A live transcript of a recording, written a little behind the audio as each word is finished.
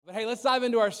But hey, let's dive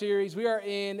into our series. We are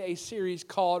in a series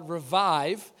called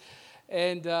Revive.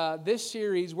 And this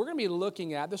series, we're going to be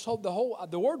looking at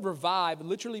the word revive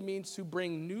literally means to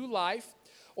bring new life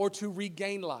or to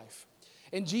regain life.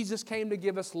 And Jesus came to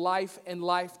give us life and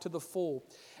life to the full.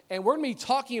 And we're going to be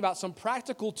talking about some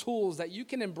practical tools that you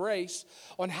can embrace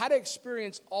on how to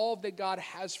experience all that God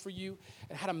has for you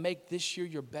and how to make this year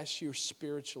your best year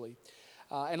spiritually.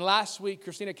 And last week,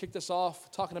 Christina kicked us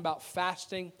off talking about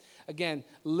fasting. Again,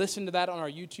 listen to that on our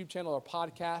YouTube channel or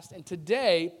podcast. And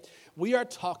today, we are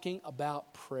talking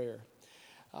about prayer.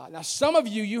 Now, some of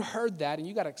you heard that and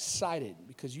you got excited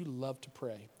because you love to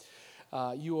pray.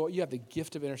 You have the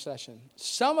gift of intercession.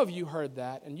 Some of you heard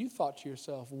that and you thought to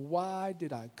yourself, why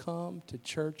did I come to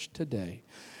church today?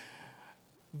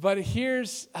 But I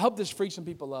hope this frees some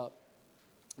people up.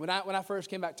 When I first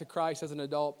came back to Christ as an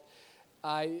adult,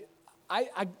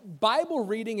 Bible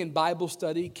reading and Bible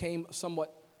study came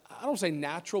somewhat, I don't say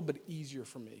natural, but easier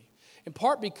for me. In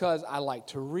part because I like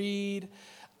to read.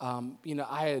 I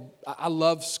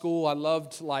loved school. I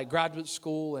loved graduate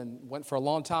school and went for a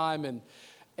long time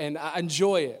and I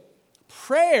enjoy it.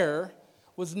 Prayer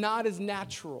was not as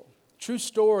natural. True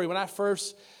story, when I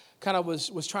first kind of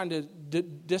was trying to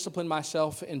discipline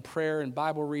myself in prayer and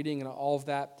Bible reading and all of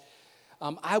that,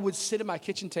 I would sit at my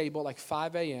kitchen table at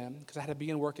 5 a.m. because I had to be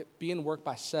in work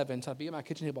by 7. So I'd be at my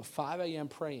kitchen table at 5 a.m.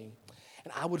 praying,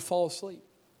 and I would fall asleep.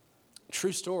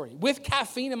 True story. With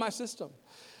caffeine in my system.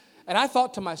 And I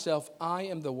thought to myself, I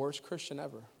am the worst Christian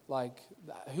ever.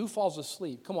 Who falls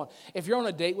asleep? Come on. If you're on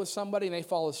a date with somebody and they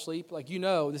fall asleep,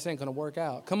 this ain't going to work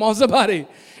out. Come on, somebody.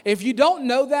 If you don't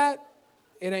know that,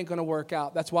 it ain't going to work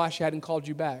out. That's why she hadn't called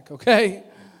you back, okay?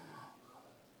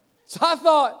 So I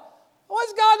thought,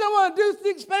 what's God going to want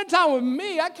to do? Spend time with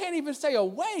me. I can't even stay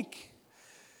awake.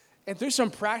 And through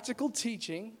some practical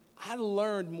teaching, I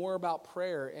learned more about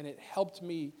prayer, and it helped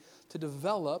me to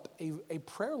develop a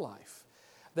prayer life.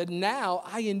 That now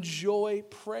I enjoy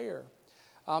prayer.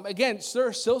 Again, there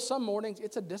are still some mornings,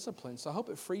 it's a discipline, so I hope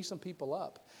it frees some people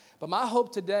up. But my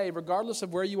hope today, regardless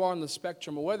of where you are on the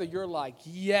spectrum, or whether you're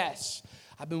yes,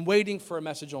 I've been waiting for a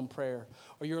message on prayer,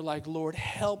 or you're Lord,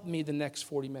 help me the next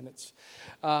 40 minutes.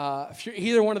 If you're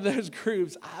either one of those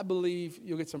groups, I believe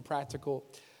you'll get some practical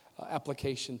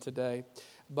application today.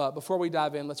 But before we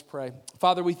dive in, let's pray.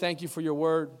 Father, we thank you for your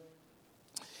word.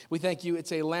 We thank you.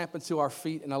 It's a lamp unto our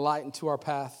feet and a light unto our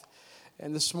path.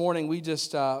 And this morning, we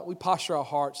posture our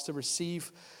hearts to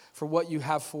receive for what you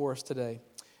have for us today.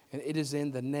 And it is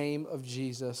in the name of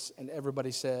Jesus. And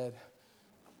everybody said,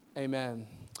 amen.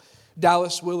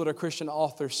 Dallas Willard, a Christian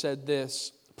author, said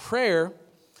this: prayer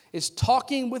is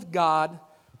talking with God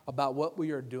about what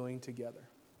we are doing together.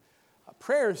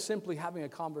 Prayer is simply having a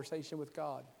conversation with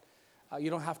God. You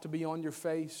don't have to be on your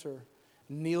face or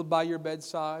kneeled by your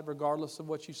bedside, regardless of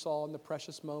what you saw in the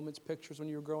precious moments, pictures when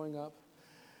you were growing up.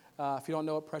 If you don't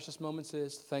know what precious moments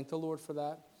is, thank the Lord for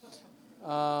that.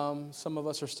 Some of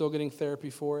us are still getting therapy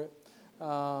for it.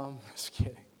 Just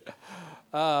kidding.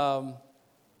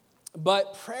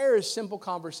 But prayer is simple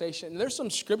conversation. And there's some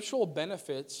scriptural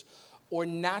benefits or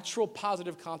natural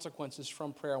positive consequences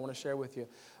from prayer I want to share with you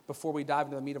before we dive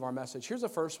into the meat of our message. Here's the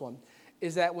first one,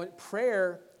 is that when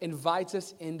prayer invites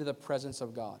us into the presence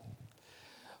of God.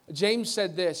 James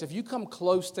said this: if you come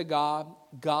close to God,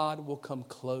 God will come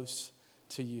close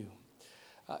to you.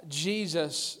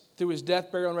 Jesus, through his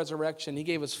death, burial, and resurrection, he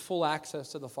gave us full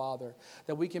access to the Father,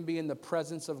 that we can be in the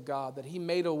presence of God, that he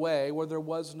made a way where there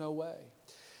was no way.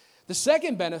 The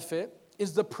second benefit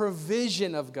is the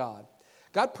provision of God.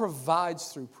 God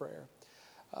provides through prayer.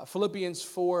 Philippians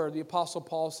 4, the Apostle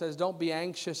Paul says, don't be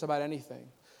anxious about anything.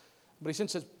 But he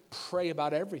says, pray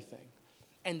about everything.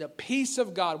 And the peace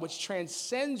of God, which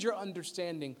transcends your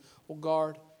understanding, will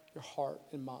guard your heart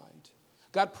and mind.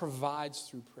 God provides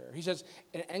through prayer. He says,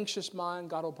 an anxious mind,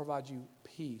 God will provide you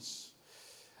peace.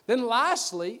 Then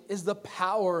lastly is the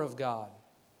power of God.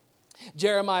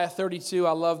 Jeremiah 32,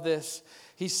 I love this.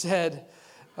 He said,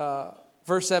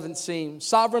 verse 17,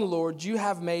 Sovereign Lord, you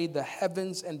have made the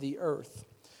heavens and the earth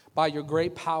by your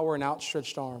great power and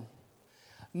outstretched arm.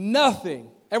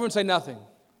 Nothing, everyone say nothing.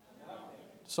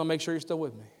 So make sure you're still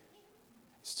with me.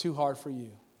 It's too hard for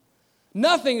you.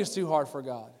 Nothing is too hard for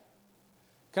God.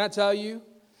 Can I tell you,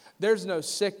 there's no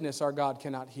sickness our God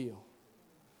cannot heal.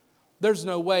 There's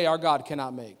no way our God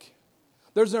cannot make.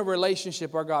 There's no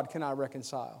relationship our God cannot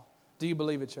reconcile. Do you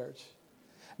believe it, church?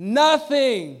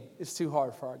 Nothing is too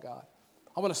hard for our God.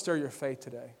 I want to stir your faith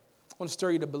today. I want to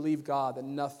stir you to believe God that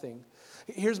nothing.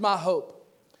 Here's my hope.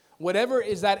 Whatever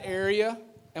is that area,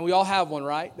 and we all have one,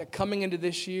 right? That coming into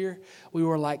this year, we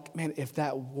were man, if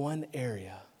that one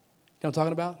area, you know what I'm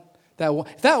talking about?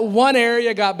 if that one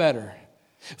area got better,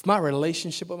 if my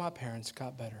relationship with my parents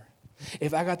got better,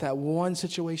 if I got that one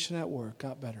situation at work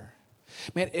got better,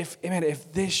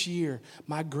 if this year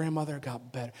my grandmother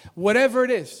got better, whatever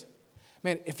it is,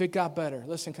 man, if it got better,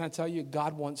 listen, can I tell you,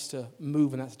 God wants to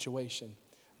move in that situation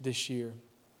this year.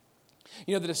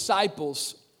 You know, the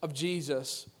disciples of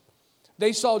Jesus,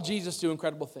 they saw Jesus do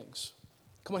incredible things.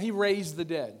 Come on, he raised the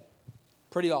dead.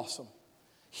 Pretty awesome.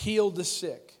 Healed the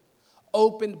sick.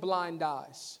 Opened blind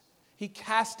eyes. He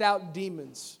cast out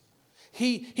demons.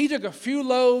 He took a few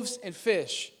loaves and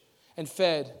fish and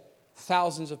fed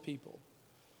thousands of people.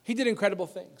 He did incredible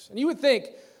things. And you would think,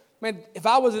 man, if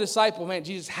I was a disciple, man,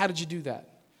 Jesus, how did you do that?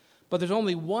 But there's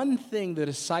only one thing the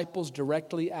disciples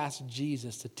directly asked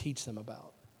Jesus to teach them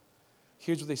about.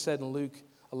 Here's what they said in Luke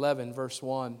 11, verse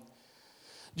 1.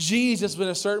 Jesus was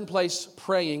in a certain place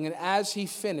praying, and as he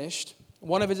finished,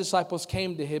 one of his disciples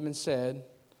came to him and said,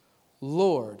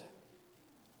 Lord,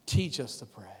 teach us to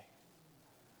pray.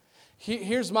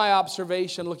 Here's my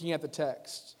observation looking at the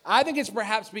text. I think it's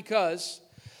perhaps because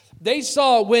they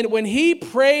saw when he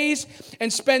prays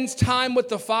and spends time with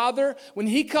the Father, when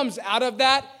he comes out of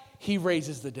that, he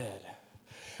raises the dead.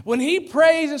 When he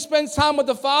prays and spends time with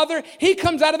the Father, he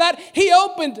comes out of that. He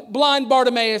opened blind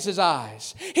Bartimaeus'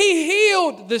 eyes. He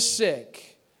healed the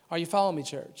sick. Are you following me,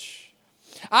 church?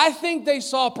 I think they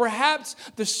saw perhaps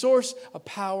the source of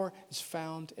power is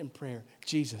found in prayer.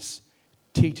 Jesus,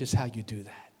 teach us how you do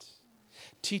that.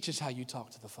 Teach us how you talk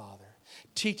to the Father.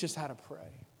 Teach us how to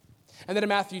pray. And then in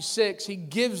Matthew 6, he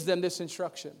gives them this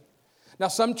instruction. Now,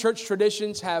 some church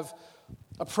traditions have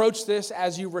approached this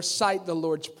as you recite the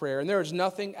Lord's Prayer, and there is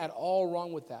nothing at all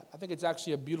wrong with that. I think it's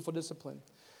actually a beautiful discipline.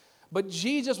 But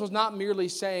Jesus was not merely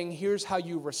saying, here's how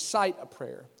you recite a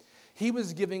prayer. He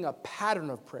was giving a pattern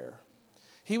of prayer.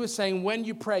 He was saying, when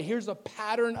you pray, here's a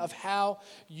pattern of how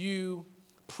you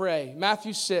pray.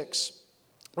 Matthew 6,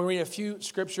 we're reading a few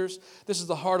scriptures. This is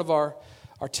the heart of our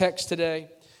text today.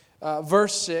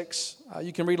 Verse 6,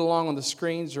 you can read along on the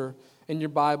screens or in your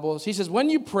Bibles. He says, when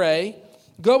you pray,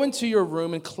 go into your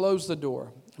room and close the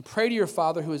door and pray to your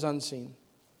Father who is unseen.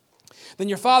 Then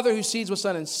your Father who sees what's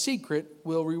done in secret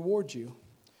will reward you.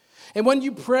 And when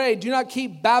you pray, do not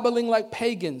keep babbling like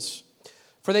pagans,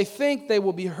 for they think they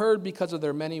will be heard because of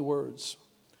their many words.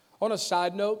 On a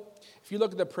side note, if you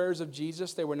look at the prayers of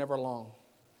Jesus, they were never long.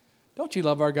 Don't you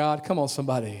love our God? Come on,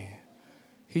 somebody.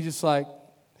 He's just like,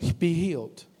 be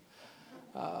healed.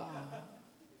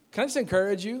 Can I just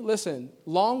encourage you? Listen,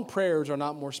 long prayers are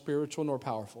not more spiritual nor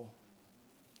powerful.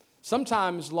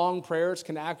 Sometimes long prayers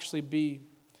can actually be,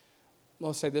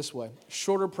 let's say this way,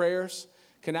 shorter prayers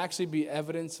can actually be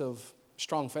evidence of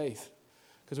strong faith,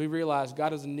 because we realize God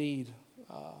doesn't need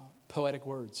poetic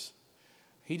words.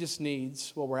 He just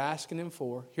needs what we're asking him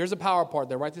for. Here's the power part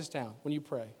there. Write this down when you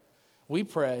pray. We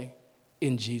pray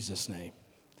in Jesus' name.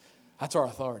 That's our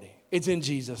authority. It's in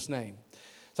Jesus' name.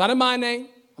 It's not in my name.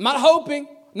 I'm not hoping,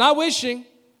 not wishing.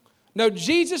 No,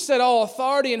 Jesus said all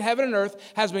authority in heaven and earth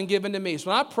has been given to me. So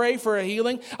when I pray for a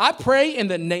healing, I pray in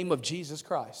the name of Jesus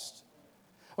Christ.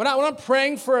 When I'm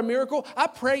praying for a miracle, I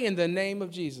pray in the name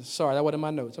of Jesus. Sorry, that wasn't in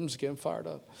my notes. I'm just getting fired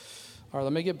up. All right,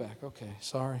 let me get back. Okay,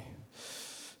 sorry.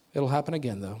 It'll happen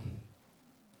again, though.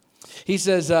 He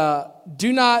says,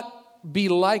 do not be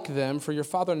like them, for your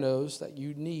Father knows that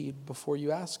you need before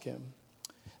you ask him.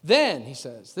 Then, he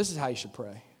says, this is how you should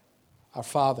pray. Our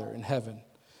Father in heaven,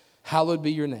 hallowed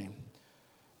be your name.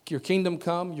 Your kingdom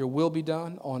come, your will be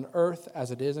done on earth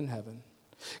as it is in heaven.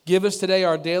 Give us today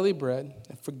our daily bread,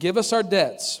 and forgive us our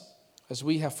debts as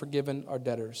we have forgiven our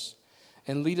debtors.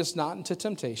 And lead us not into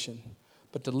temptation,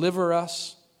 but deliver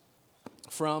us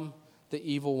from the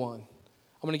evil one.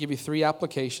 I'm going to give you 3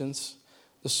 applications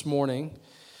this morning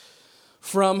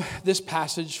from this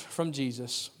passage from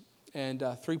Jesus, and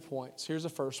 3 points. Here's the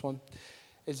first one,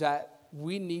 is that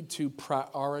we need to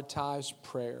prioritize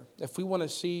prayer. If we want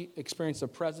to experience the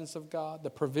presence of God, the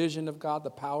provision of God,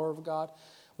 the power of God,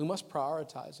 we must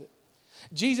prioritize it.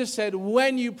 Jesus said,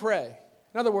 when you pray,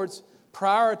 in other words,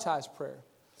 prioritize prayer.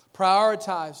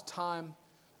 Prioritize time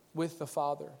with the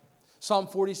Father. Psalm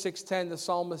 46:10, the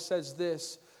psalmist says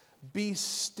this, be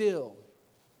still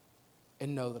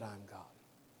and know that I am God.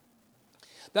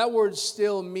 That word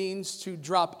still means to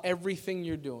drop everything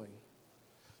you're doing,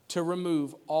 to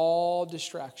remove all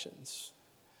distractions.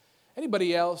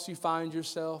 Anybody else, you find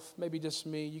yourself, maybe just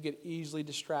me, you get easily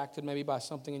distracted maybe by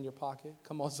something in your pocket?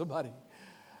 Come on, somebody.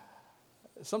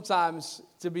 Sometimes,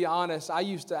 to be honest, I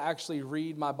used to actually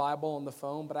read my Bible on the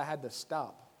phone, but I had to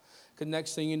stop. Because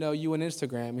next thing you know, you on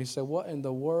Instagram, you said, what in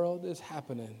the world is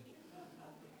happening?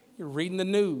 You're reading the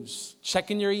news,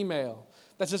 checking your email.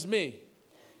 That's just me.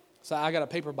 So I got a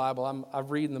paper Bible I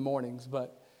read in the mornings,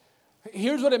 but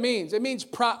here's what it means. It means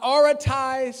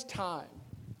prioritize time.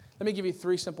 Let me give you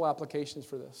 3 simple applications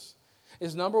for this.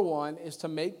 Number 1 is to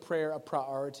make prayer a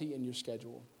priority in your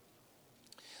schedule.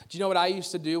 Do you know what I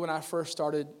used to do when I first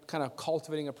started kind of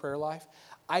cultivating a prayer life?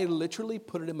 I literally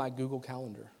put it in my Google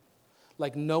Calendar.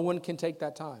 Like no one can take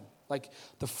that time. Like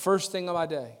the first thing of my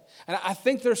day. And I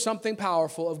think there's something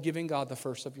powerful of giving God the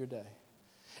first of your day.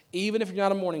 Even if you're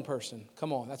not a morning person.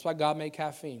 Come on, that's why God made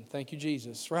caffeine. Thank you,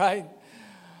 Jesus, right?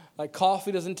 Like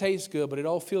coffee doesn't taste good, but it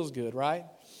all feels good, right?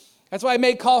 That's why I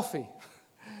made coffee.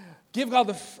 Give God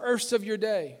the first of your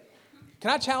day.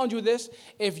 Can I challenge you with this?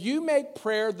 If you make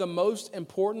prayer the most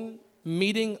important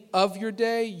meeting of your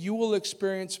day, you will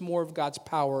experience more of God's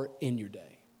power in your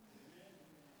day.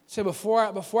 Say, before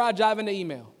I dive into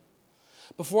email,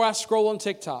 before I scroll on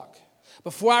TikTok,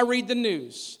 before I read the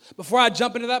news, before I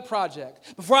jump into that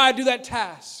project, before I do that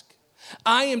task,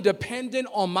 I am dependent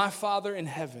on my Father in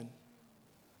heaven.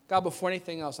 God, before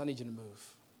anything else, I need you to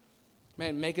move.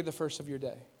 Man, make it the first of your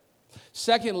day.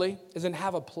 Secondly, is then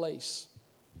have a place.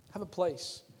 Have a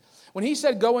place. When he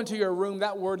said go into your room,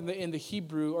 that word in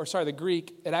the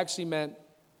Greek, it actually meant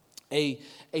a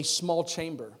small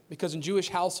chamber. Because in Jewish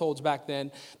households back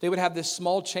then, they would have this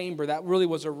small chamber that really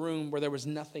was a room where there was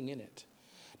nothing in it.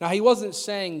 Now, he wasn't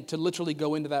saying to literally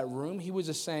go into that room. He was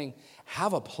just saying,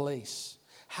 have a place.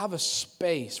 Have a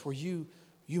space where you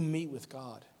meet with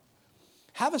God.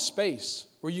 Have a space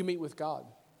where you meet with God.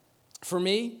 For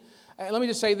me, let me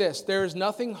just say this. There is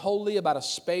nothing holy about a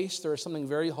space. There is something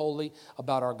very holy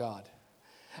about our God.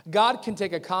 God can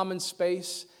take a common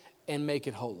space and make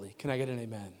it holy. Can I get an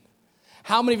amen?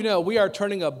 How many of you know we are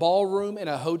turning a ballroom and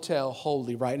a hotel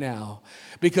holy right now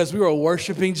because we were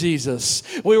worshiping Jesus.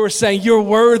 We were saying, you're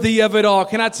worthy of it all.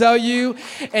 Can I tell you?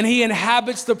 And he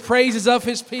inhabits the praises of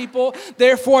his people.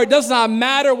 Therefore, it does not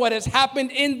matter what has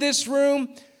happened in this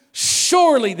room.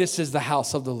 Surely this is the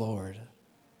house of the Lord.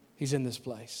 He's in this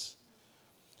place.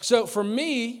 So for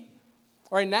me,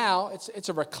 right now, it's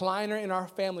a recliner in our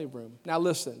family room. Now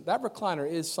listen, that recliner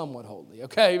is somewhat holy,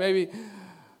 okay? Maybe,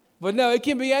 but no, it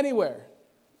can be anywhere.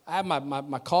 I have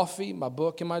my coffee, my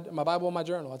book, and my Bible and my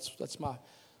journal. That's my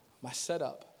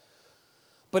setup.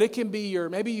 But it can be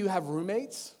maybe you have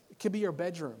roommates. It could be your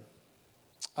bedroom.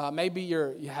 Maybe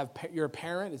you're a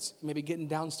parent. It's maybe getting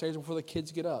downstairs before the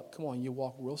kids get up. Come on, you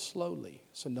walk real slowly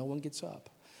so no one gets up.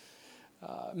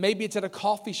 Maybe it's at a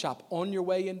coffee shop on your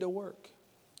way into work.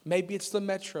 Maybe it's the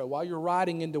metro while you're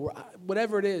riding into work.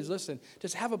 Whatever it is, listen,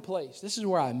 just have a place. This is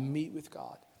where I meet with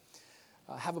God.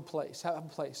 Have a place. Have a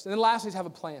place. And then lastly is have a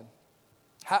plan.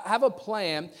 Have a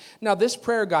plan. Now, this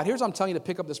prayer guide, here's what I'm telling you to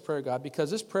pick up this prayer guide because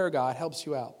this prayer guide helps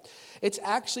you out. It's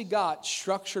actually got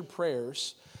structured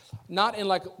prayers, not in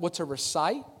like what to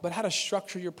recite, but how to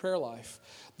structure your prayer life.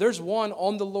 There's one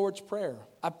on the Lord's Prayer.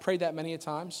 I've prayed that many a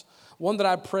times. One that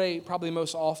I pray probably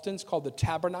most often is called the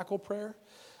Tabernacle Prayer.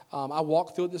 I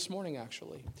walked through it this morning,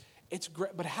 actually. It's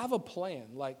great, but have a plan.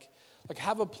 Like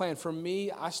have a plan. For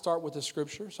me, I start with the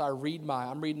scripture. So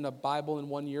I'm reading a Bible in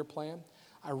 1 year plan.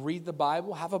 I read the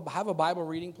Bible, have a Bible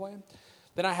reading plan.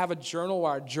 Then I have a journal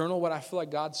where I journal what I feel like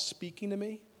God's speaking to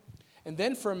me. And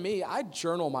then for me, I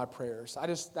journal my prayers.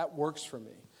 That works for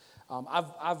me.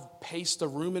 I've paced the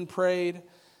room and prayed.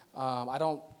 I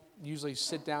don't usually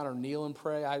sit down or kneel and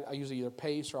pray. I usually either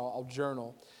pace or I'll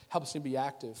journal. Helps me be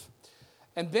active.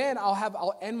 And then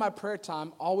I'll end my prayer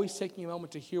time always taking a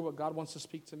moment to hear what God wants to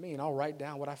speak to me. And I'll write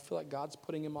down what I feel like God's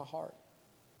putting in my heart.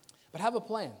 But have a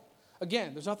plan.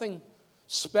 Again, there's nothing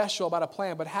special about a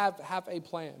plan, but have a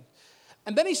plan.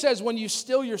 And then he says, when you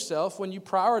still yourself, when you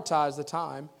prioritize the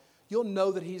time, you'll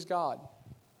know that he's God.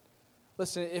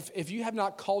 Listen, if you have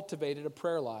not cultivated a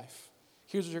prayer life,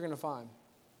 here's what you're going to find.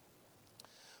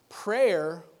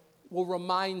 Prayer will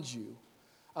remind you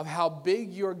of how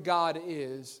big your God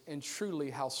is and truly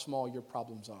how small your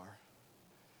problems are.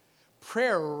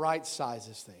 Prayer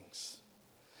right-sizes things.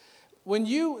 When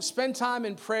you spend time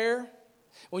in prayer,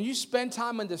 when you spend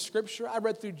time in the scripture, I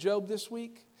read through Job this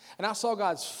week, and I saw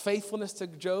God's faithfulness to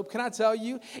Job. Can I tell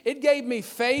you, it gave me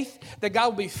faith that God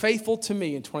will be faithful to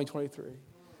me in 2023.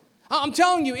 I'm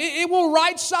telling you, it will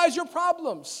right-size your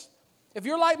problems. If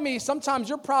you're like me, sometimes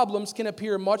your problems can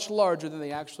appear much larger than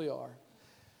they actually are.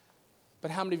 But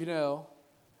how many of you know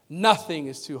nothing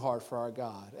is too hard for our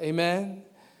God? Amen?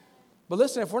 But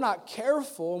listen, if we're not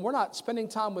careful and we're not spending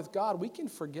time with God, we can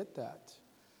forget that.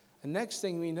 And next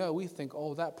thing we know, we think,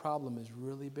 oh, that problem is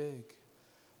really big.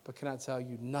 But can I tell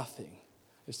you, nothing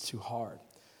is too hard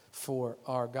for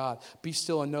our God. Be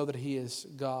still and know that he is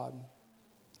God.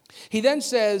 He then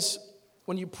says,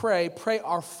 when you pray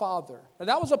our Father. Now,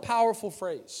 that was a powerful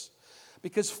phrase.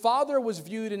 Because father was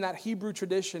viewed in that Hebrew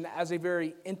tradition as a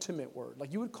very intimate word.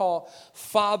 Like you would call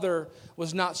father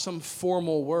was not some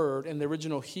formal word in the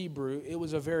original Hebrew. It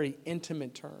was a very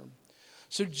intimate term.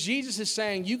 So Jesus is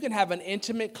saying you can have an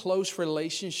intimate, close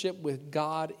relationship with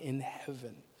God in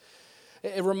heaven.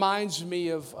 It reminds me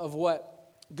of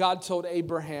what God told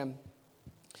Abraham.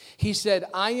 He said,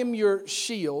 I am your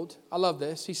shield. I love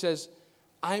this. He says,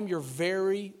 I am your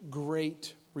very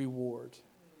great reward.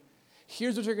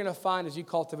 Here's what you're going to find as you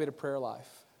cultivate a prayer life.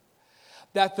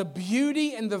 That the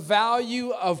beauty and the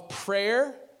value of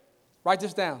prayer, write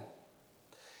this down,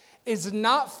 is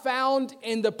not found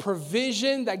in the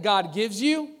provision that God gives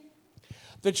you.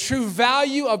 The true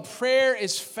value of prayer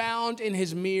is found in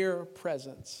His mere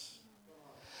presence.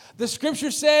 The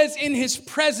scripture says, in His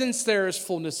presence there is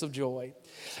fullness of joy.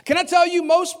 Can I tell you,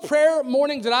 most prayer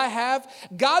mornings that I have,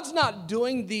 God's not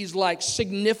doing these like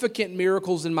significant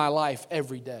miracles in my life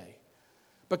every day.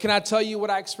 But can I tell you what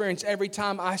I experience every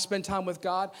time I spend time with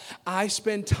God? I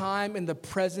spend time in the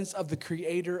presence of the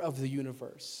Creator of the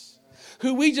universe,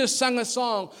 who we just sung a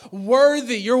song,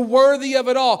 worthy, you're worthy of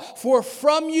it all. For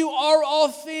from you are all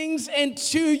things, and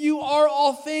to you are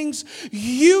all things.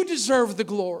 You deserve the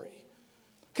glory.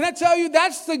 Can I tell you,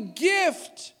 that's the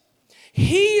gift.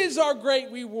 He is our great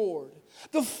reward.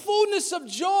 The fullness of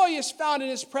joy is found in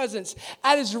His presence.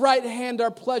 At His right hand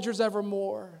are pleasures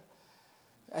evermore.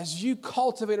 As you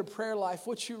cultivate a prayer life,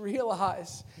 what you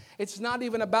realize, it's not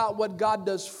even about what God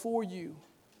does for you.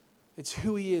 It's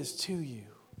who He is to you.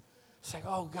 It's like,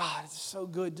 oh God, it's so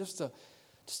good just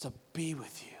to be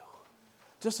with you.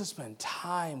 Just to spend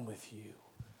time with you.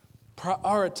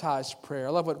 Prioritize prayer.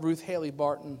 I love what Ruth Haley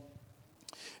Barton,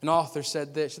 an author,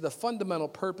 said this. The fundamental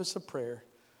purpose of prayer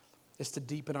is to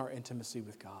deepen our intimacy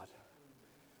with God.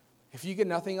 If you get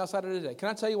nothing else out of today, can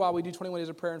I tell you why we do 21 days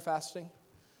of prayer and fasting?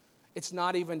 It's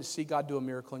not even to see God do a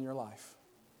miracle in your life.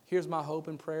 Here's my hope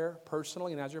and prayer,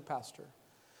 personally and as your pastor,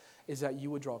 is that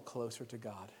you would draw closer to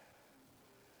God.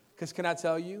 Because can I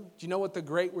tell you, do you know what the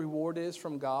great reward is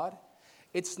from God?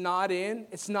 It's not even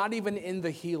in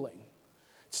the healing.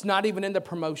 It's not even in the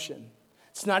promotion.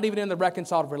 It's not even in the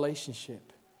reconciled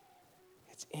relationship.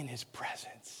 It's in His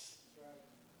presence.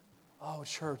 Oh,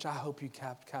 church, I hope you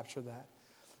capture that.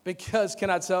 Because,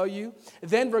 can I tell you,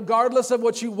 then regardless of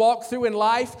what you walk through in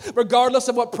life, regardless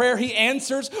of what prayer He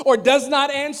answers or does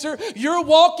not answer, you're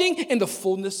walking in the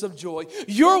fullness of joy.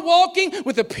 You're walking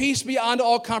with a peace beyond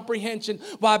all comprehension.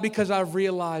 Why? Because I've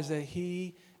realized that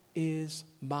He is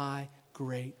my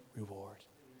great reward.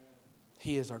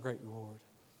 He is our great reward.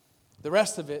 The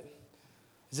rest of it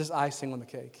is just icing on the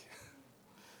cake.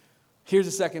 Here's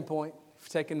the second point. If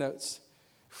you're taking notes.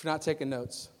 If you're not taking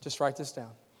notes, just write this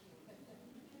down.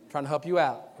 Trying to help you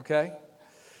out, okay?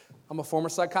 I'm a former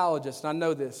psychologist, and I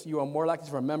know this. You are more likely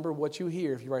to remember what you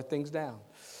hear if you write things down.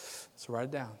 So write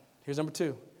it down. Here's number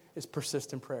 2. It's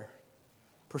persistent prayer.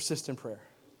 Persistent prayer.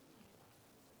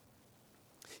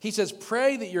 He says,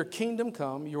 pray that your kingdom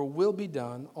come, your will be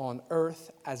done on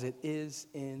earth as it is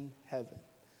in heaven.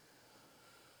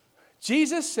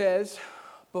 Jesus says,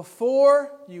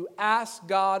 before you ask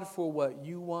God for what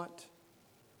you want,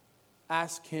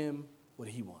 ask Him what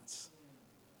He wants.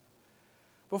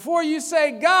 Before you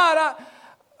say, God,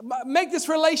 make this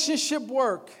relationship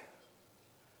work,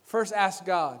 first ask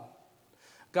God,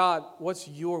 God, what's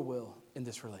your will in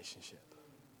this relationship?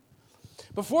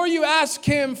 Before you ask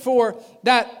Him for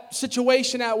that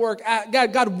situation at work,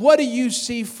 God, what do you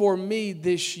see for me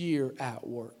this year at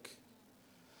work?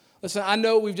 Listen, I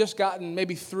know we've just gotten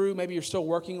maybe you're still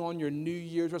working on your New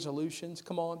Year's resolutions.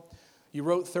 Come on. You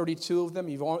wrote 32 of them.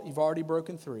 You've already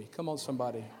broken 3. Come on,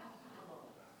 somebody.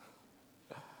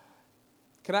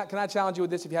 Can I challenge you with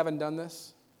this if you haven't done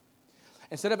this?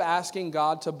 Instead of asking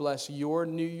God to bless your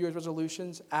New Year's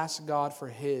resolutions, ask God for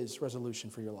His resolution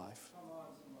for your life.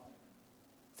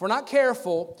 If we're not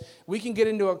careful, we can get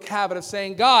into a habit of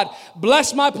saying, God,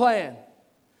 bless my plan.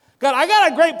 God, I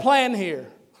got a great plan here.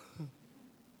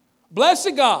 Bless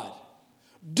it, God.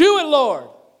 Do it, Lord.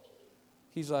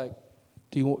 He's like,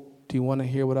 do you want to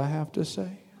hear what I have to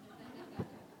say?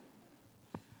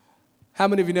 How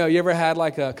many of you know you ever had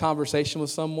like a conversation with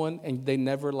someone and they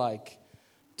never like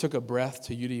took a breath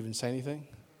to you to even say anything?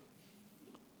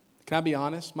 Can I be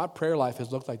honest? My prayer life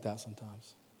has looked like that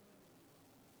sometimes.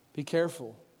 Be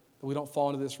careful that we don't fall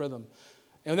into this rhythm.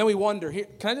 And then we wonder, here,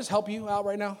 can I just help you out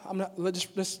right now? I want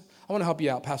to help you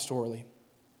out pastorally.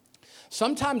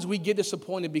 Sometimes we get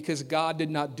disappointed because God did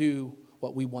not do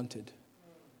what we wanted.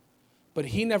 But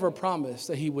He never promised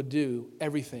that He would do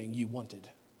everything you wanted.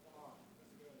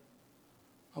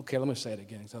 Okay, let me say it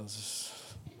again.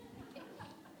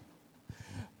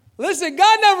 Listen,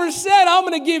 God never said, I'm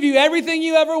going to give you everything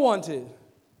you ever wanted.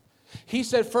 He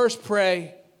said, first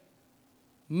pray,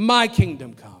 my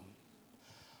kingdom come.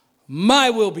 My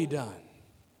will be done.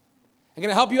 I'm going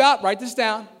to help you out. Write this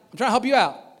down. I'm trying to help you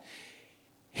out.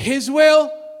 His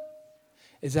will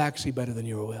is actually better than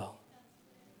your will.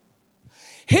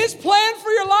 His plan for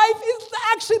your life is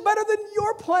actually better than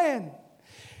your plan.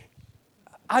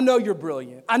 I know you're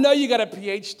brilliant. I know you got a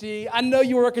PhD. I know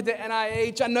you work at the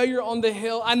NIH. I know you're on the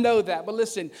Hill. I know that. But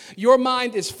listen, your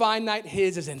mind is finite.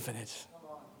 His is infinite.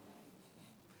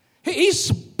 He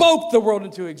spoke the world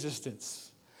into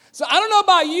existence. So I don't know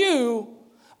about you,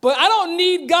 but I don't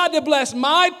need God to bless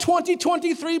my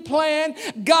 2023 plan.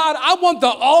 God, I want the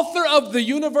author of the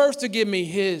universe to give me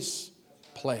his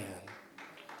plan.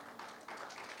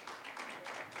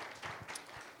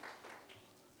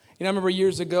 You know, I remember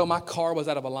years ago, my car was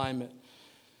out of alignment.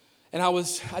 And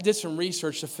I did some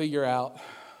research to figure out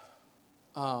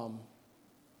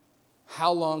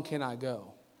how long can I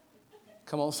go?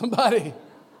 Come on, somebody.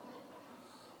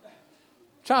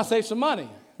 Trying to save some money,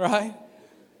 right?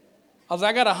 I was like,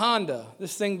 I got a Honda.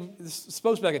 This thing is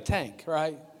supposed to be like a tank,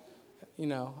 right? You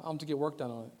know, I'm to get work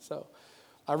done on it. So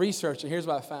I researched, and here's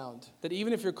what I found. That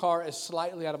even if your car is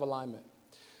slightly out of alignment,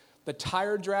 the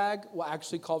tire drag will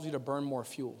actually cause you to burn more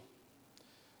fuel.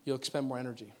 You'll expend more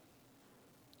energy.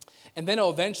 And then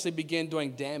it'll eventually begin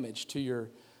doing damage to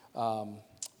your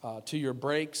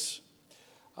brakes,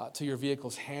 to your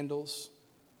vehicle's handles.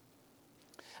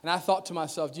 And I thought to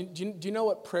myself, do you know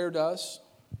what prayer does?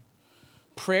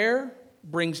 Prayer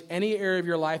brings any area of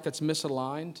your life that's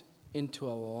misaligned into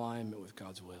alignment with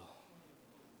God's will.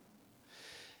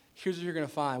 Here's what you're going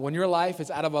to find. When your life is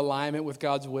out of alignment with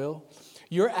God's will,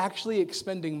 you're actually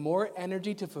expending more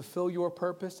energy to fulfill your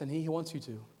purpose than He wants you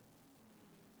to.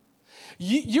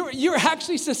 You're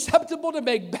actually susceptible to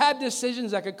make bad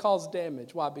decisions that could cause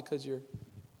damage. Why? Because you're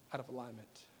out of alignment.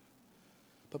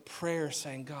 But prayer is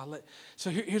saying, God, so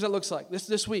here's what it looks like.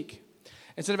 This week,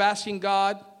 instead of asking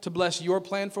God to bless your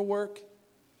plan for work,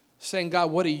 saying,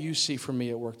 God, what do you see for me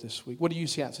at work this week? What do you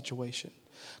see in that situation?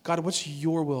 God, what's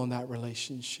your will in that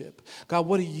relationship? God,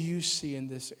 what do you see in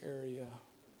this area?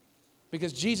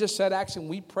 Because Jesus said, actually, when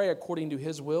we pray according to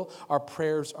his will, our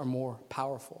prayers are more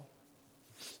powerful.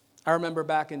 I remember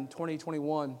back in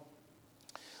 2021,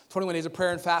 21 days of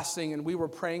prayer and fasting, and we were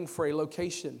praying for a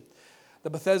location. The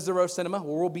Bethesda Row Cinema,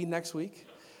 where we'll be next week.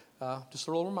 Just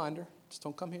a little reminder, just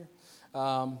don't come here.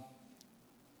 But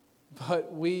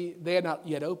they had not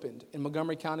yet opened. And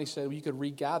Montgomery County said, well, you could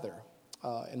regather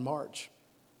in March.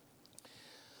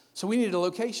 So we needed a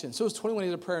location. So it was 21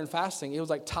 days of prayer and fasting. It was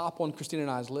like top on Christina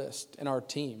and I's list. And our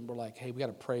team were like, hey, we got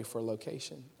to pray for a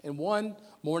location. And one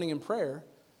morning in prayer,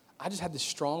 I just had this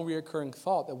strong reoccurring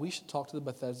thought that we should talk to the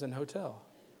Bethesda Hotel.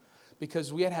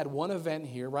 Because we had one event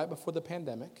here right before the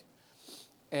pandemic.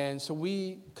 And so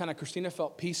Christina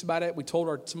felt peace about it. We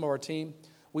told some of our team.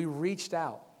 We reached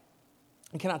out.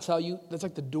 And can I tell you, that's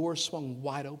like the door swung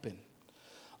wide open.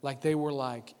 Like they were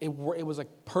like, it was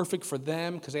like perfect for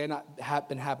them because they had not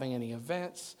been having any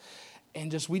events.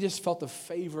 And we just felt the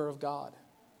favor of God.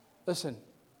 Listen,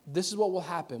 this is what will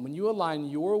happen. When you align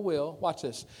your will, watch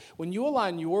this. When you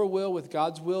align your will with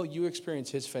God's will, you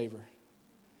experience his favor.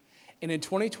 And in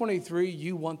 2023,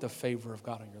 you want the favor of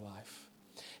God in your life.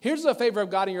 Here's the favor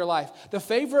of God in your life. The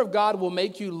favor of God will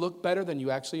make you look better than you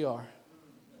actually are.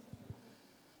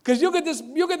 Because you'll get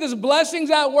this blessings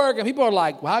at work, and people are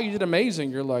like, wow, you did amazing.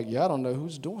 You're like, yeah, I don't know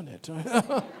who's doing it.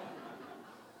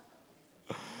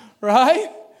 Right?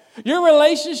 Your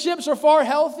relationships are far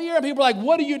healthier, and people are like,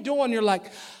 what are you doing? You're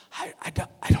like, I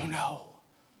don't know.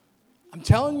 I'm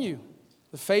telling you,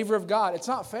 the favor of God, it's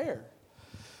not fair.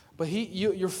 But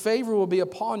your favor will be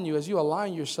upon you as you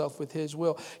align yourself with his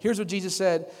will. Here's what Jesus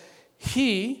said.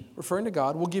 He, referring to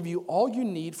God, will give you all you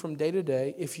need from day to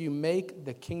day if you make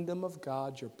the kingdom of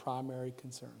God your primary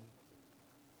concern.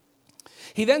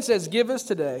 He then says, give us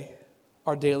today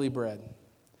our daily bread.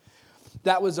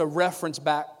 That was a reference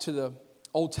back to the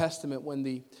Old Testament when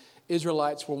the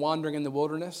Israelites were wandering in the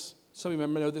wilderness. Some of you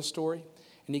know this story.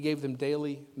 And he gave them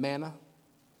daily manna.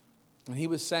 And he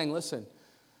was saying, listen,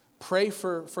 pray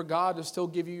for God to still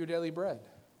give you your daily bread.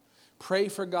 Pray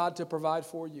for God to provide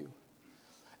for you.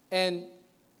 And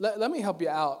let me help you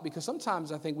out, because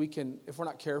sometimes I think we can, if we're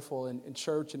not careful in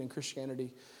church and in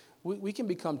Christianity, we can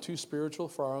become too spiritual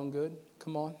for our own good.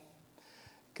 Come on.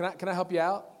 Can I help you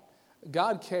out?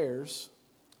 God cares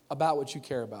about what you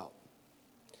care about,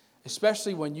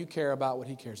 especially when you care about what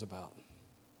he cares about.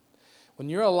 When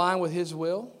you're aligned with his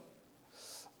will,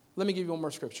 let me give you one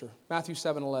more scripture. Matthew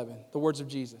 7:11, the words of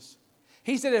Jesus.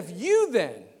 He said, if you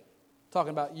then,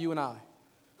 talking about you and I,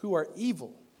 who are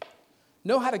evil,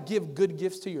 know how to give good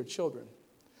gifts to your children,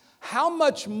 how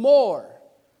much more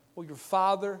will your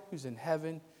Father who's in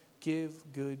heaven give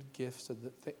good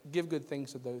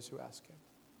things to those who ask him?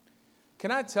 Can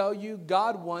I tell you,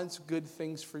 God wants good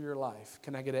things for your life.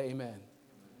 Can I get an amen?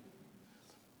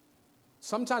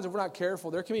 Sometimes if we're not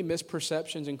careful, there can be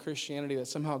misperceptions in Christianity that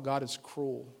somehow God is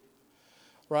cruel,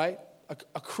 right?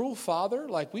 A cruel father,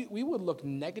 like we would look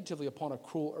negatively upon a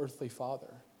cruel earthly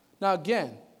father. Now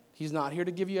again, he's not here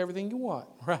to give you everything you want,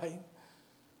 right?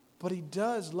 But he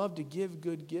does love to give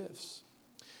good gifts.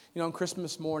 You know, on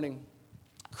Christmas morning,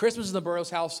 Christmas in the Burroughs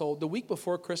household, the week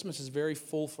before Christmas is very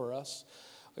full for us.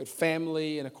 We had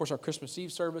family and, of course, our Christmas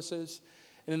Eve services.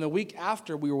 And then the week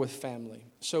after, we were with family.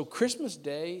 So Christmas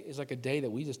Day is like a day that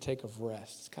we just take of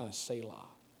rest. It's kind of Selah.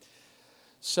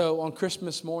 So on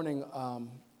Christmas morning,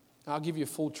 I'll give you a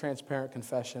full transparent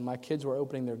confession. My kids were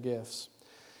opening their gifts.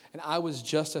 And I was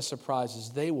just as surprised as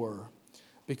they were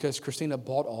because Christina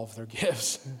bought all of their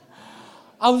gifts.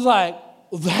 I was like,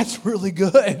 well, that's really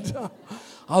good.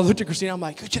 I looked at Christina. I'm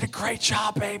like, you did a great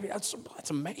job, baby. That's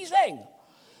amazing.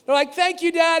 They're like, thank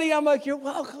you, Daddy. I'm like, you're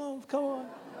welcome. Come on.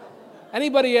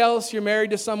 Anybody else, you're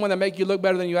married to someone that make you look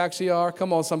better than you actually are?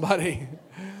 Come on, somebody.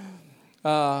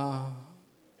 But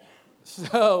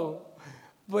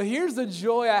here's the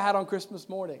joy I had on Christmas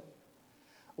morning.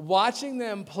 Watching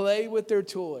them play with their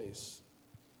toys.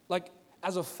 Like,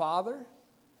 as a father,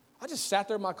 I just sat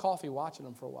there with my coffee watching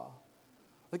them for a while.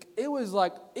 It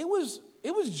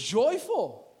was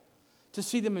joyful to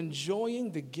see them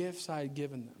enjoying the gifts I had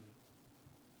given them.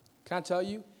 Can I tell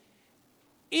you?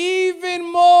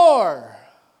 Even more,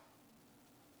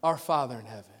 our Father in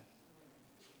heaven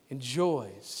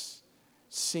enjoys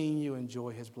seeing you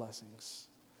enjoy his blessings.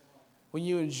 When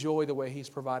you enjoy the way he's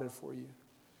provided for you.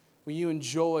 When you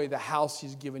enjoy the house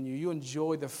he's given you. You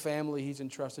enjoy the family he's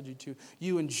entrusted you to.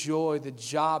 You enjoy the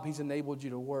job he's enabled you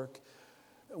to work.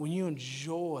 When you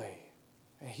enjoy,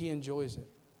 and he enjoys it.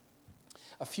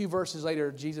 A few verses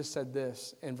later, Jesus said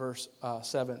this in verse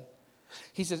 7.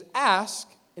 He says, ask,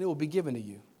 and it will be given to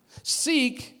you.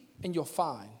 Seek, and you'll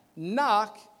find.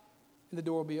 Knock, and the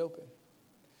door will be open.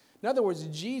 In other words,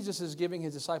 Jesus is giving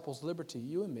his disciples liberty,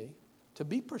 you and me, to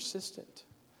be persistent.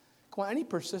 Come on, any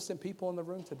persistent people in the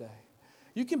room today?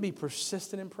 You can be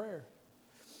persistent in prayer.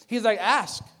 He's like,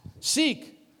 ask,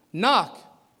 seek, knock,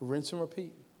 rinse and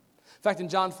repeat. In fact, in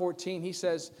John 14, he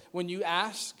says, when you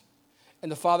ask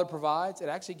and the Father provides, it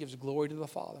actually gives glory to the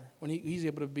Father when he's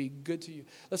able to be good to you.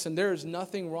 Listen, there is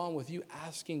nothing wrong with you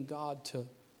asking God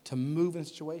to move in a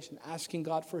situation, asking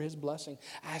God for his blessing,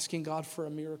 asking God for a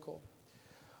miracle.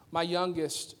 My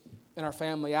youngest in our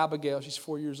family, Abigail, she's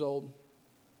 4 years old.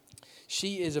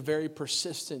 She is a very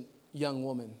persistent young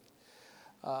woman.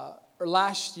 Early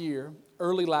last year,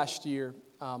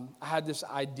 I had this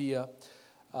idea.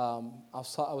 I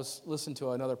was listening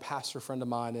to another pastor friend of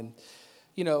mine, and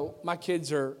you know, my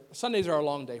kids Sundays are a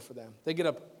long day for them. They get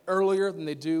up earlier than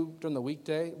they do during the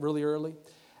weekday, really early,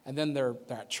 and then they're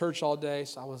at church all day.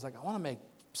 So I was like, I want to make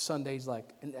Sundays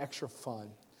like an extra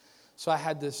fun. So I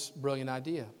had this brilliant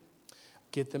idea.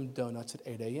 Get them donuts at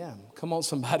 8 a.m. Come on,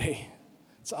 somebody.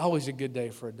 It's always a good day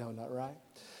for a donut, right?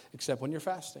 Except when you're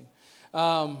fasting.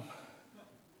 So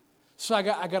I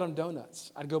got them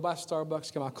donuts. I'd go by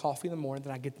Starbucks, get my coffee in the morning,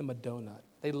 then I'd get them a donut.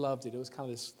 They loved it. It was kind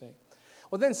of this thing.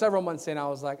 Well, then several months in, I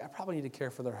was like, I probably need to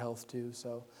care for their health too,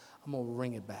 so I'm going to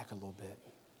ring it back a little bit.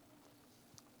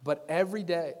 But every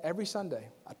day, every Sunday,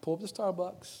 I'd pull up to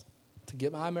Starbucks to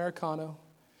get my Americano,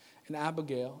 and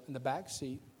Abigail in the back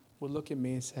seat would look at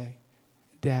me and say,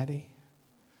 Daddy,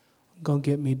 gonna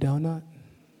get me a donut?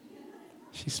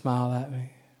 She smiled at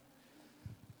me.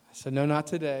 I said, no, not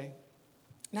today.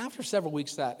 And after several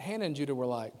weeks that, Hannah and Judah were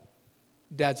like,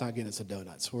 Dad's not getting us a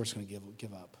donut, so we're just going to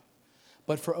give up.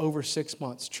 But for over 6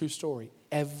 months, true story,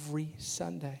 every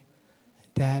Sunday,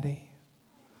 Daddy,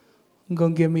 I'm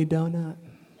going to give me a donut.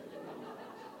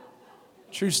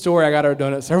 True story, I got her a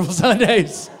donut several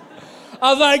Sundays.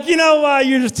 I was like, you know what,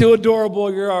 you're just too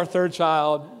adorable. You're our third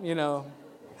child, you know,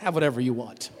 have whatever you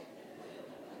want.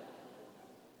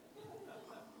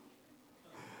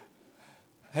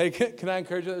 Hey, can I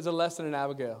encourage you? There's a lesson in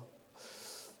Abigail.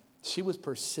 She was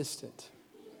persistent.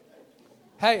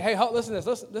 Hey, listen to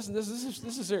this. Listen, this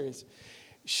is serious.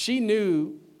 She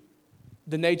knew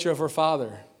the nature of her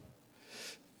father.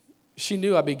 She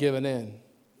knew I'd be giving in.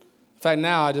 In fact,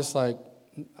 now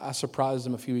I surprised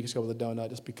him a few weeks ago with a donut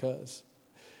just because.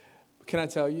 But can I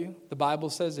tell you, the Bible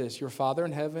says this, your Father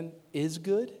in heaven is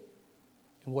good,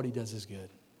 and what he does is good.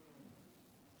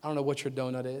 I don't know what your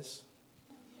donut is,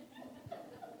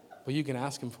 but you can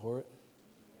ask him for it.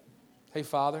 Hey,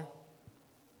 Father,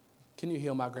 can you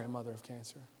heal my grandmother of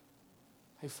cancer?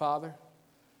 Hey, Father,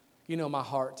 you know my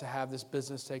heart to have this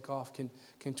business take off. Can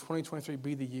 2023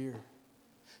 be the year?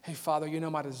 Hey, Father, you know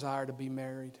my desire to be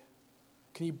married.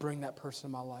 Can you bring that person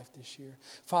in my life this year?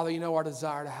 Father, you know our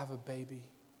desire to have a baby.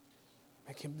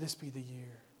 Can this be the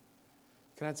year?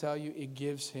 Can I tell you, it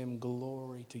gives him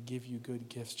glory to give you good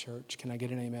gifts, church. Can I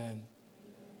get an amen?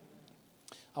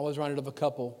 I was reminded of a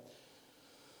couple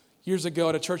years ago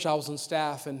at a church I was on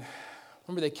staff, and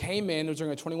remember they came in, it was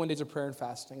during 21 days of prayer and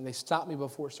fasting, and they stopped me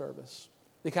before service.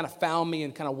 They kind of found me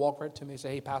and kind of walked right to me and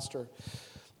said, hey, Pastor,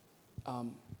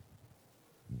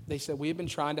 they said, we have been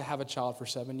trying to have a child for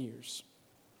 7 years.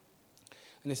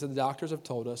 And they said, the doctors have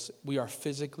told us we are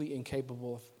physically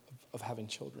incapable of having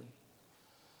children.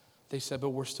 They said, but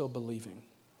we're still believing.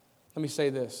 Let me say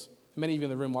this. Many of you in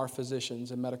the room are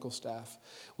physicians and medical staff.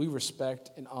 We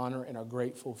respect and honor and are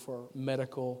grateful for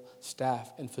medical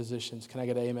staff and physicians. Can I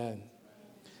get an amen?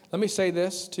 Let me say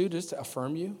this, too, just to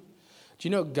affirm you. Do you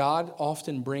know God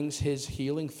often brings his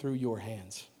healing through your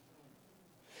hands?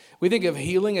 We think of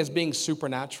healing as being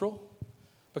supernatural.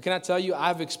 But can I tell you,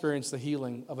 I've experienced the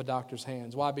healing of a doctor's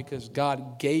hands. Why? Because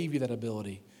God gave you that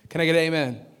ability. Can I get an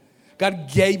amen?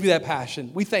 God gave you that passion.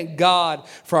 We thank God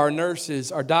for our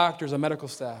nurses, our doctors, our medical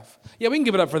staff. Yeah, we can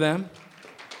give it up for them.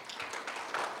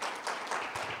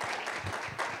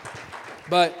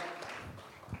 But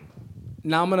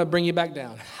now I'm going to bring you back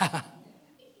down.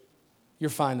 You're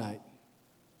finite.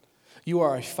 You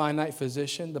are a finite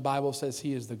physician. The Bible says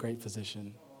he is the great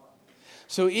physician.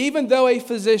 So even though a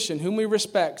physician whom we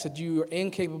respect said you are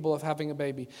incapable of having a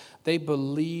baby, they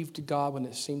believed God when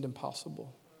it seemed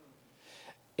impossible.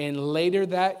 And later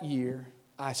that year,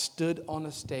 I stood on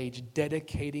a stage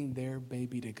dedicating their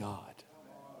baby to God.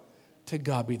 To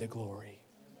God be the glory.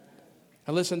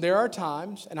 And listen, there are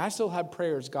times, and I still have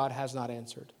prayers God has not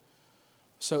answered.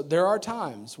 So there are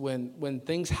times when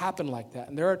things happen like that.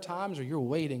 And there are times where you're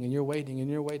waiting and you're waiting and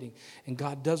you're waiting. And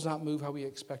God does not move how we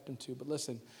expect him to. But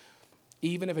listen,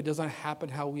 even if it doesn't happen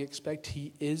how we expect,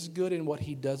 he is good and what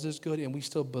he does is good. And we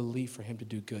still believe for him to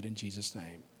do good in Jesus'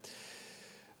 name.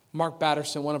 Mark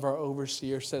Batterson, one of our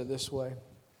overseers, said it this way.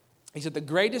 He said, the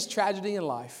greatest tragedy in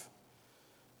life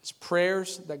is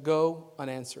prayers that go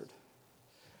unanswered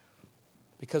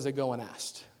because they go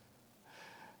unasked.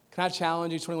 Can I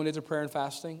challenge you, 21 days of prayer and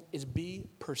fasting, is be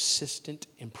persistent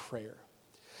in prayer.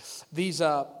 These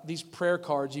prayer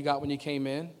cards you got when you came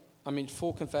in,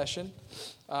 full confession,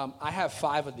 I have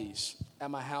 5 of these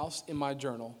at my house in my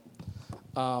journal.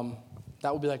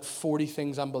 That would be like 40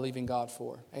 things I'm believing God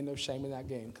for. Ain't no shame in that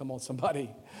game. Come on, somebody.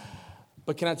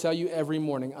 But can I tell you, every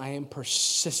morning I am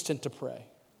persistent to pray.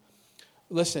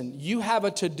 Listen, you have a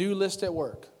to-do list at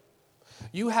work.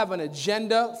 You have an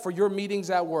agenda for your meetings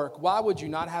at work. Why would you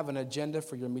not have an agenda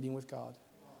for your meeting with God?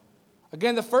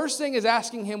 Again, the first thing is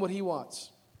asking him what he wants.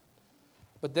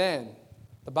 But then,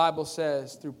 the Bible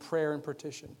says, through prayer and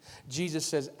petition. Jesus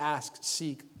says, ask,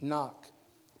 seek, knock.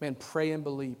 Man, pray and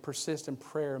believe. Persist in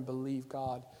prayer and believe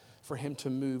God for him to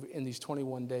move in these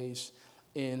 21 days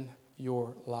in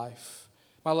your life.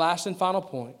 My last and final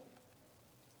point.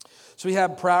 So we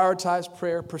have prioritize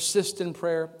prayer, persist in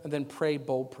prayer, and then pray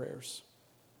bold prayers.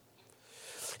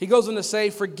 He goes on to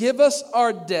say, forgive us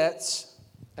our debts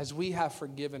as we have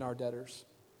forgiven our debtors.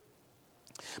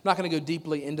 I'm not going to go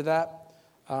deeply into that.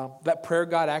 That prayer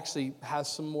guide actually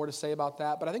has some more to say about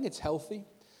that, but I think it's healthy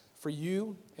for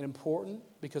you and important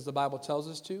because the Bible tells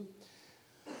us to,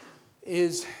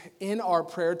 is in our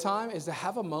prayer time is to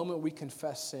have a moment we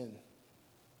confess sin.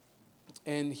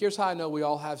 And here's how I know we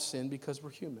all have sin, because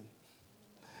we're human.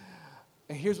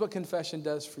 And here's what confession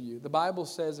does for you. The Bible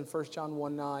says in 1 John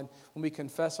 1:9, when we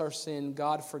confess our sin,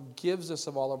 God forgives us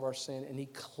of all of our sin and he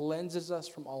cleanses us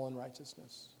from all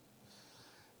unrighteousness.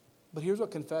 But here's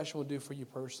what confession will do for you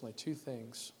personally. 2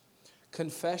 things.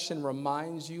 Confession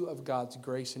reminds you of God's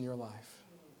grace in your life.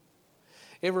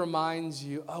 It reminds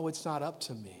you, oh, it's not up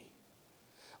to me.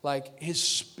 Like his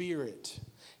Spirit,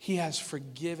 he has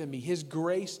forgiven me. His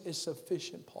grace is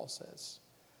sufficient, Paul says.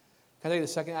 Can I tell you the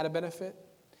second added benefit?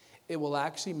 It will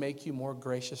actually make you more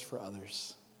gracious for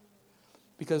others.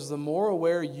 Because the more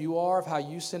aware you are of how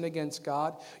you sin against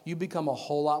God, you become a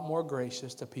whole lot more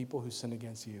gracious to people who sin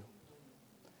against you.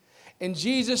 And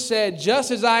Jesus said,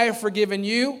 just as I have forgiven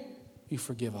you, you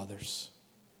forgive others.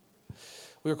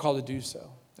 We are called to do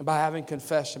so. And by having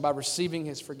confession, by receiving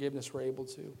his forgiveness, we're able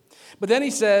to. But then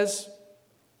he says,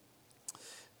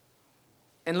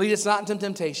 and lead us not into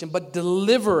temptation, but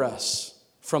deliver us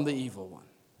from the evil one.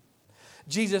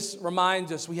 Jesus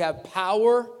reminds us we have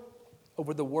power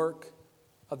over the work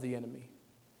of the enemy.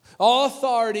 All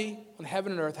authority on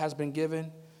heaven and earth has been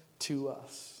given to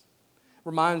us.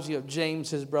 Reminds you of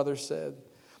James, his brother said,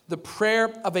 the prayer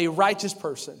of a righteous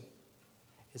person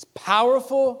is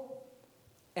powerful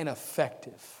and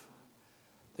effective.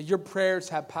 That your prayers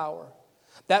have power.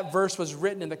 That verse was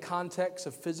written in the context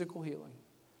of physical healing,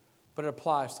 but it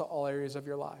applies to all areas of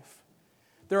your life.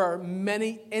 There are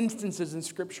many instances in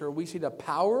Scripture where we see the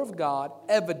power of God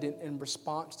evident in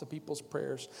response to people's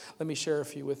prayers. Let me share a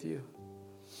few with you.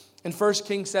 In 1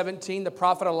 Kings 17, the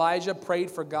prophet Elijah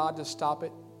prayed for God to stop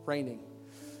it raining,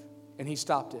 and he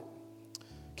stopped it.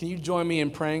 Can you join me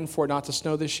in praying for it not to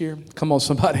snow this year? Come on,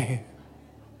 somebody.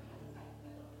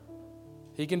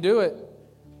 He can do it.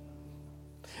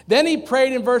 Then he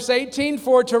prayed in verse 18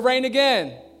 for it to rain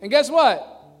again. And guess what?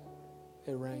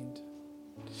 It rained.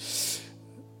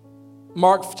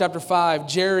 Mark chapter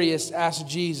 5, Jairus asked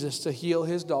Jesus to heal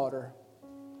his daughter,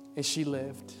 and she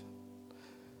lived.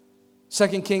 2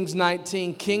 Kings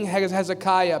 19, King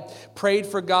Hezekiah prayed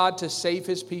for God to save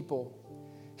his people.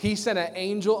 He sent an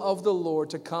angel of the Lord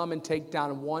to come and take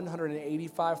down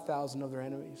 185,000 of their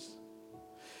enemies.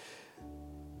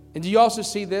 And do you also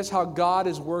see this, how God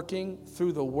is working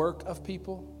through the work of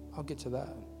people? I'll get to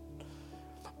that.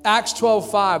 Acts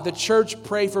 12:5, the church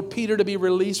prayed for Peter to be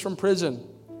released from prison.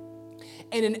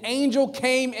 And an angel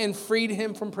came and freed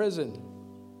him from prison.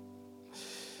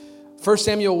 1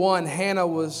 Samuel 1, Hannah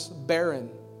was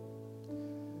barren.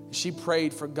 She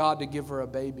prayed for God to give her a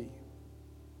baby.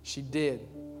 She did.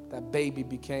 That baby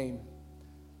became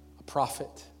a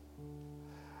prophet.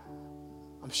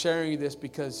 I'm sharing you this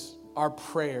because our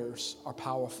prayers are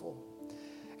powerful.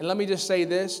 And let me just say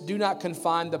this, do not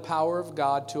confine the power of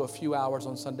God to a few hours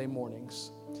on Sunday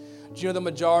mornings. Do you know the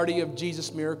majority of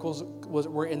Jesus' miracles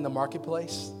were in the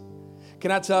marketplace?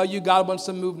 Can I tell you, God wants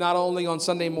to move not only on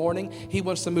Sunday morning, He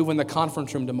wants to move in the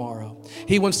conference room tomorrow.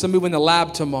 He wants to move in the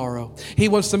lab tomorrow. He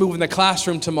wants to move in the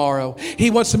classroom tomorrow.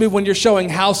 He wants to move when you're showing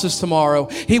houses tomorrow.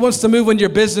 He wants to move in your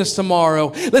business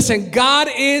tomorrow. Listen, God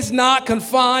is not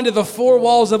confined to the four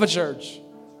walls of a church.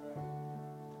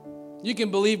 You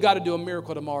can believe God to do a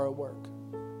miracle tomorrow at work.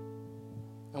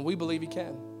 And we believe He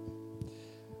can.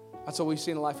 That's what we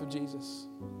see in the life of Jesus.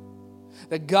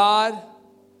 That God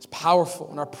is powerful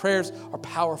and our prayers are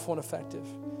powerful and effective.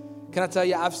 Can I tell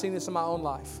you, I've seen this in my own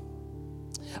life.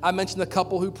 I mentioned the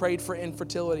couple who prayed for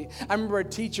infertility. I remember a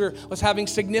teacher was having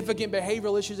significant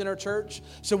behavioral issues in her church.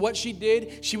 So what she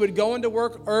did, she would go into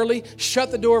work early,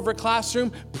 shut the door of her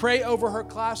classroom, pray over her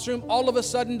classroom. All of a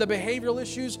sudden, the behavioral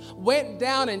issues went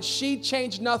down and she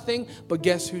changed nothing. But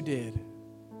guess who did?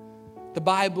 The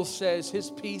Bible says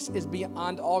His peace is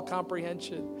beyond all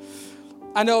comprehension.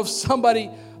 I know of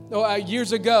somebody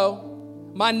years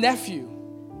ago, my nephew.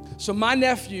 So my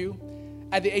nephew,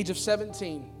 at the age of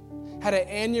 17, had an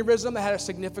aneurysm that had a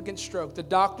significant stroke. The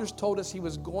doctors told us he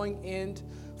was going in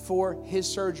for his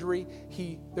surgery.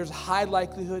 There's a high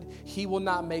likelihood he will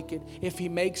not make it. If he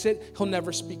makes it, he'll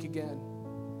never speak again.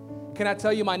 Can I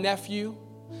tell you, my nephew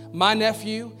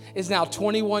is now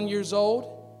 21 years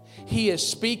old. He is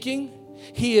speaking.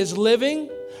 He is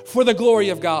living for the glory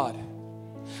of God.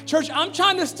 Church, I'm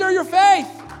trying to stir your faith.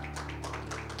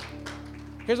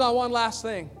 Here's my one last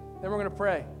thing. Then we're going to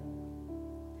pray.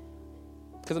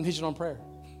 Because I'm teaching on prayer.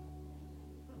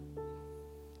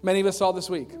 Many of us saw this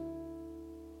week.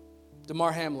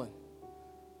 Damar Hamlin,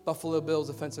 Buffalo Bills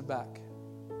defensive back,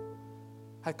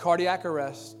 had cardiac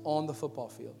arrest on the football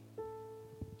field.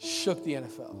 Shook the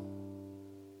NFL.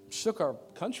 Shook our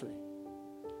country.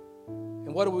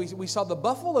 And what do we saw? The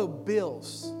Buffalo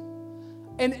Bills,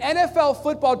 an NFL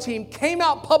football team, came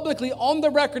out publicly on the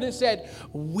record and said,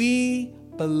 "We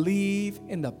believe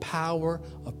in the power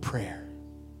of prayer."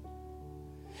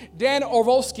 Dan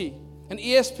Orlovsky, an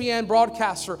ESPN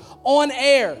broadcaster, on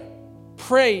air,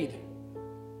 prayed.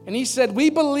 And he said,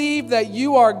 "We believe that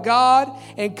you are God,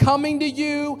 and coming to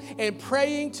you and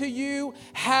praying to you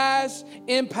has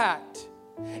impact."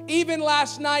 Even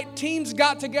last night, teams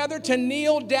got together to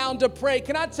kneel down to pray.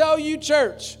 Can I tell you,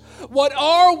 church, what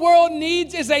our world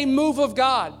needs is a move of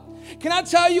God. Can I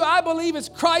tell you, I believe as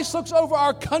Christ looks over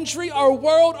our country, our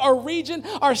world, our region,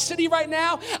 our city right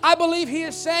now, I believe He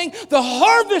is saying the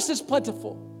harvest is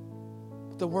plentiful,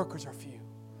 but the workers are few.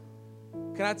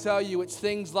 Can I tell you, it's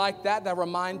things like that that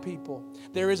remind people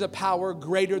there is a power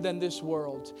greater than this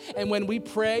world. And when we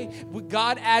pray,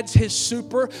 God adds His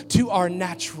super to our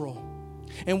natural.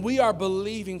 And we are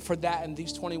believing for that in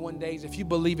these 21 days. If you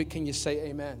believe it, can you say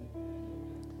amen?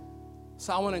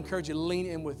 So I want to encourage you to lean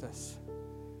in with us.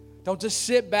 Don't just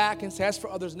sit back and say, "As for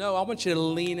others." No, I want you to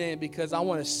lean in because I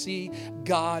want to see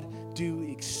God do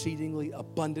exceedingly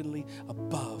abundantly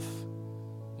above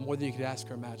more than you could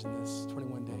ask or imagine this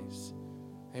 21 days.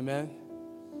 Amen.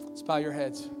 Let's bow your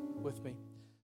heads with me.